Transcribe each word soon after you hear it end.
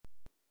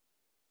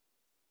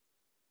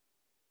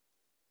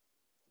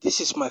This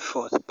is my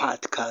fourth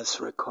podcast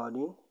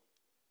recording.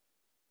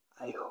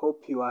 I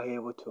hope you are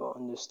able to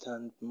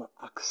understand my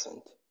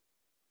accent.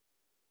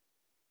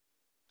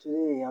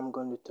 Today I'm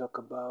going to talk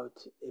about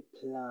a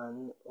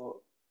plan or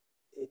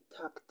a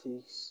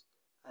tactics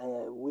I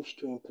wish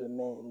to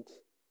implement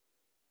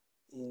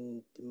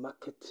in the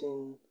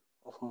marketing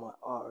of my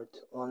art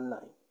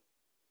online.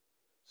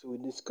 So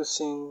we're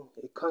discussing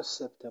a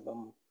concept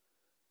about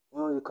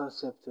one of the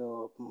concepts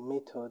or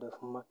method of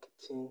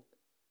marketing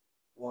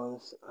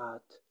one's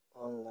art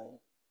online,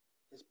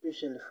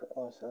 especially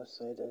for us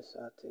outsiders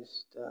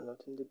artists that are not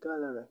in the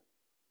gallery.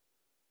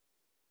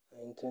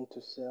 I intend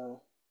to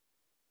sell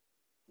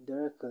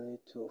directly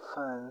to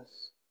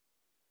fans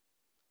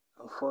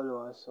and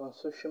followers on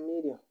social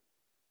media.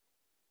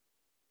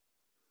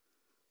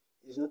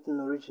 It's not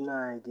an original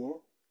idea.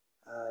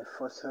 I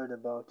first heard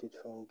about it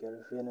from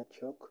Gary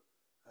Vaynerchuk,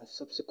 and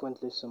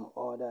subsequently some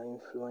other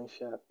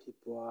influential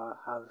people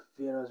have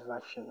various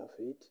versions of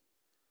it.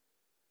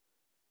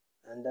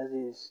 And that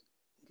is,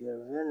 Gary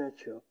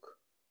Vaynerchuk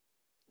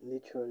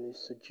literally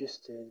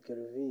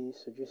Gary V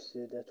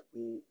suggested that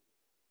we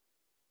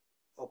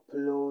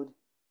upload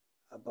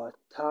about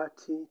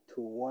 30 to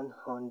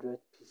 100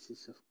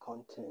 pieces of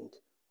content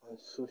on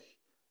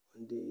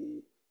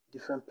the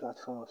different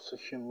platforms of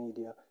social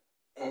media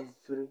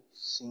every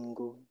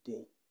single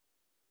day.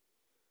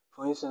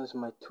 For instance,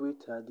 my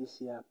Twitter this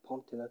year I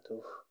pumped a lot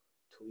of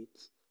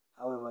tweets.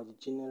 However, the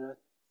general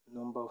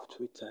number of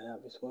tweets I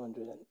have is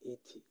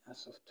 180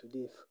 as of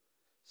today,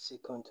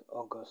 2nd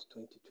August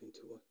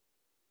 2021.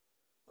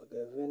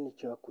 Okay,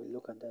 Vaynerchuk will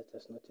look at that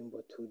as nothing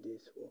but 2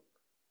 days work.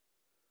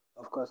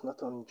 Of course,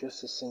 not on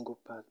just a single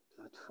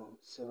platform,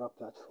 several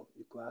platforms.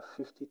 You could have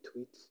 50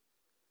 tweets,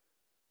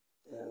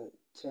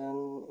 10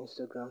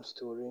 Instagram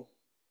story,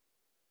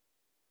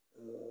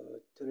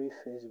 3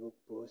 Facebook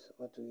posts.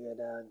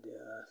 Altogether,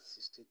 there are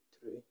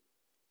 63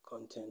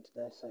 content.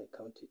 That's how I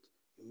count it.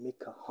 You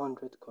make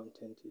 100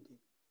 content a day.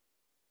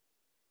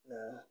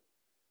 Now,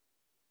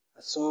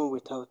 as someone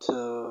without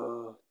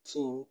a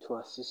team to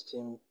assist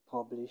him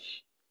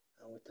publish,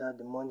 and without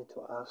the money to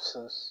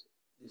outsource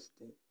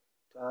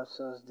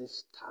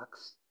this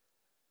tax,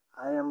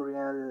 I'm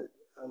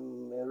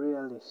a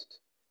realist.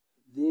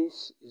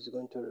 This is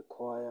going to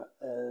require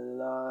a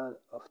lot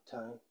of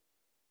time,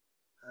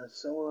 and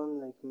someone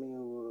like me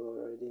who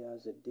already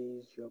has a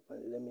day's job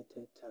and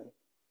limited time,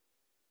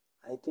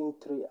 I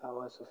think 3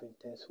 hours of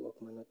intense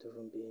work might not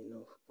even be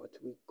enough. But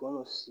we're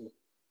gonna see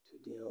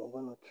today. I'm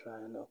gonna try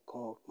and I'll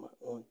come up with my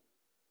own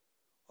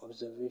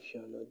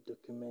observation or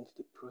document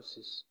the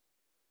process,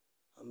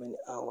 how many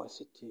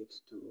hours it takes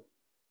to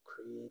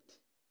create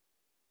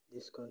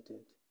this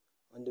content.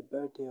 On the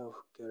birthday of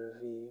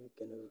Gary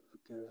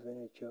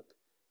Vaynerchuk,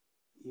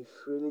 he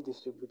freely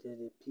distributed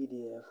a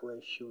PDF where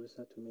it shows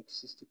how to make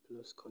 60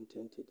 plus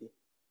content a day.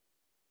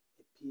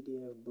 A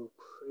PDF book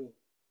free.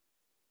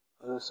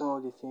 Although some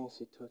of the things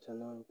he taught are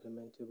not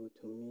implementable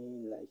to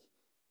me, like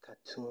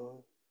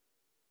cartoon,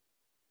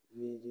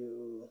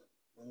 video,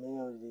 and many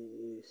of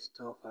the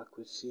stuff I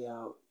could see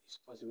how it's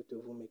possible to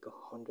even make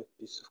 100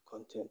 pieces of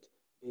content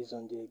based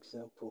on the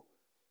example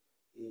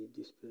he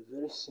displayed.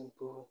 Very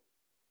simple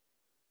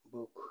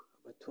book,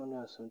 about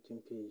 200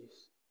 something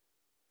pages.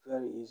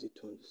 Very easy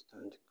to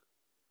understand.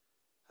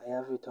 I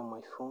have it on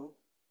my phone,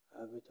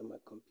 I have it on my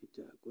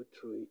computer, I go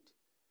through it,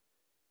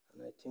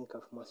 and I think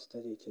I've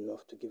mastered it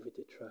enough to give it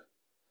a try.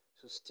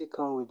 So stick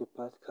on with the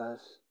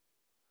podcast,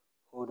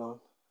 hold on,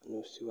 and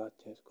we'll see where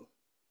things go.